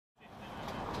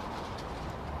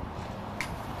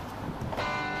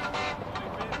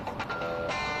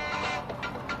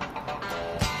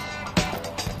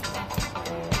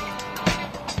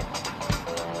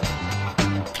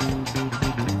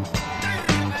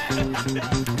Dead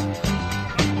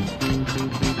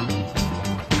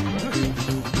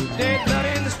blood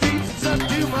in the streets, it's up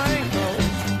to my ankles.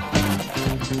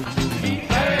 Deep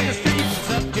blood in the streets,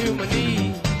 it's up to my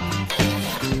knees.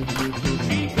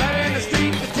 Deep blood in the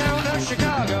streets, the town of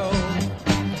Chicago.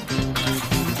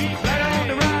 Deep blood on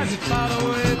the rise, it's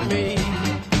following me.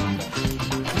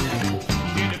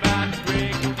 It's about to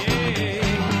break of day.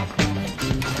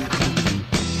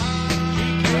 She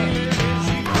came and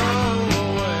she drove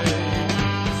away.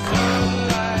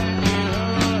 Sunlight in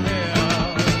her hair.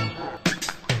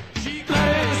 She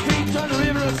glided the streets on the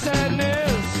river of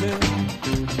sadness.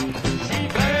 She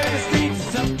glided the streets,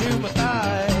 it's up to my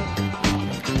thigh.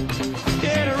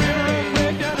 Yeah, the river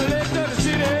ran down the left of the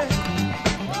city.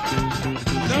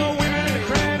 No women in the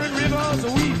crowd and rivers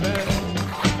are weeping.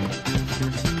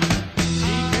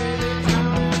 She came in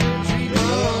town and she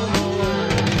drove away.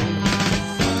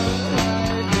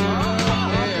 Sunlight in her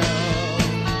hair.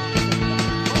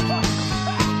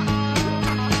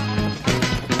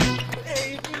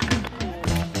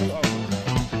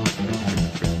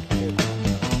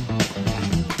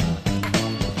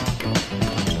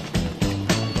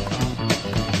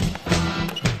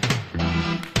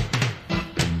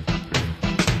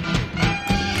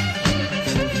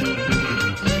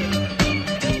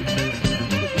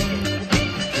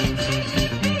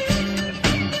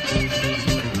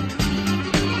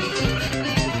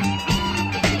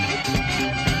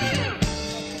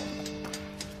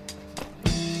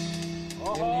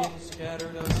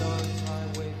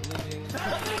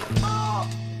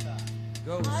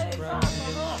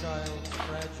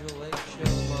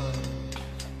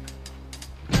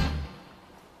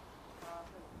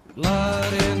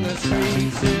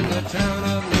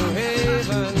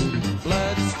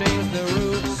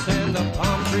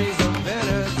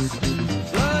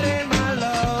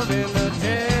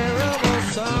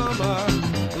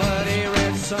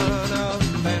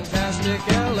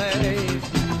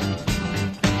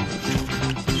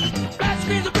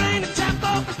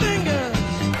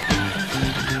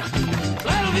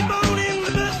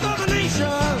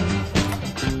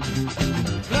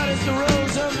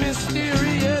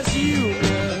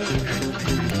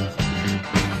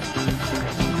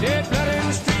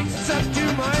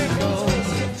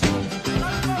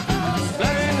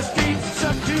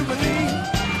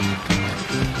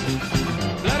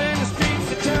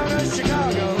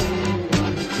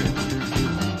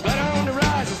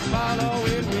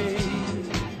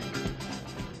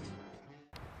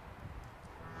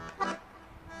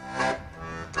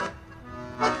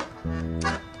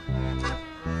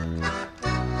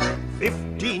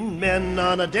 15 men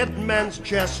on a dead man's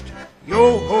chest,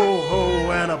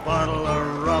 yo-ho-ho and a bottle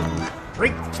of rum.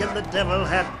 Drinking the devil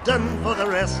had done for the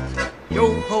rest,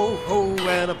 yo-ho-ho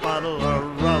and a bottle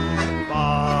of rum.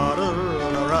 Bottle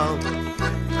of rum,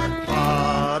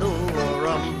 bottle of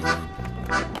rum.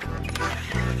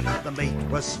 The mate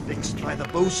was fixed by the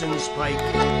bosun's pike,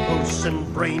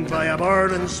 bosun brained by a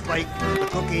marlin spike. The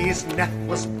cookie's neck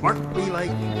was partly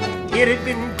like it had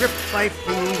been gripped by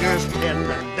fingers 10,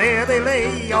 and there they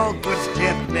lay, all good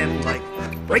dead men, like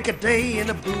break a day in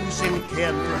a boozing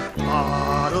ken.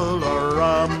 Bottle of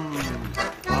rum,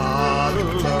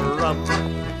 bottle of rum.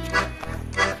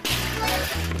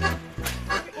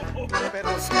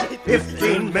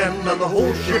 15 men on the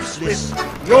whole ship's list,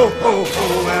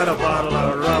 yo-ho-ho and a bottle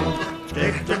of rum.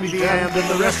 Decked and jammed and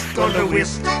the rest on the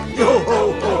whist,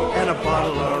 yo-ho-ho and a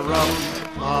bottle of rum.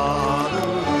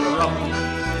 Bottle of rum,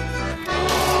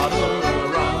 bottle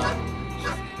of rum.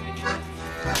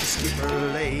 The skipper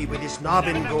lay with his knob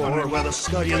in gore, where the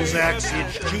scullion's axe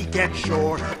his cheek at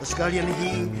shore. The scullion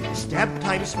he stabbed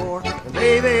times 4, and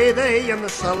they in the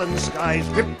sullen skies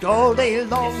gripped all day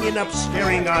long in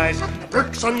upstaring eyes. At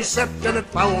dark sunset and at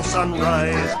foul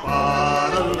sunrise,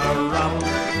 bottle of rum.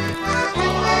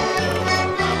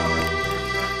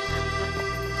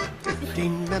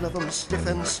 15 men of them stiff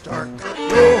and stark,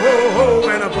 yo-ho-ho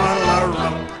and a bottle of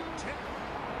rum.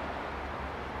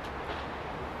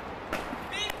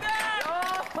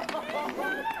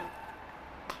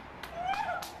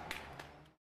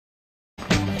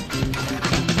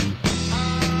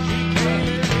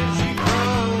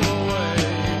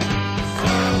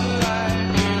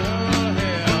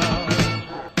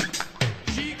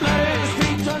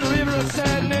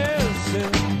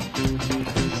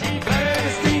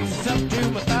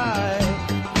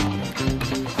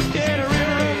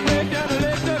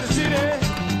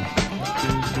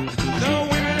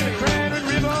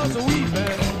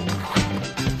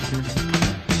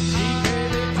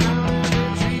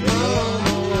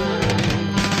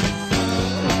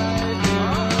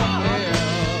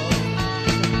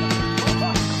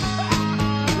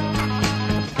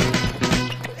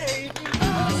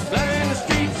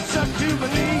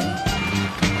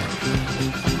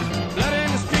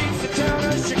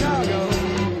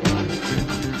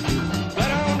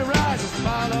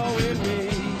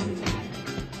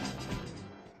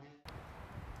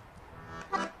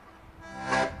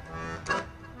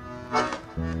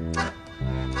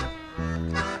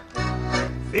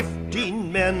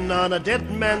 10 on a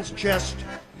dead man's chest.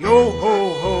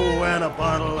 Yo-ho-ho, and a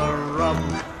bottle of rum.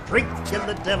 Drink and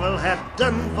the devil had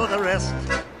done for the rest.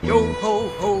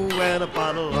 Yo-ho-ho, and a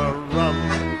bottle of rum.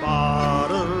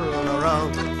 Bottle of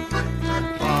rum.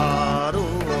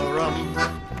 Bottle of rum.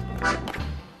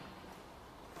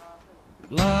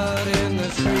 Blood in the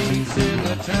streets in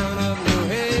the town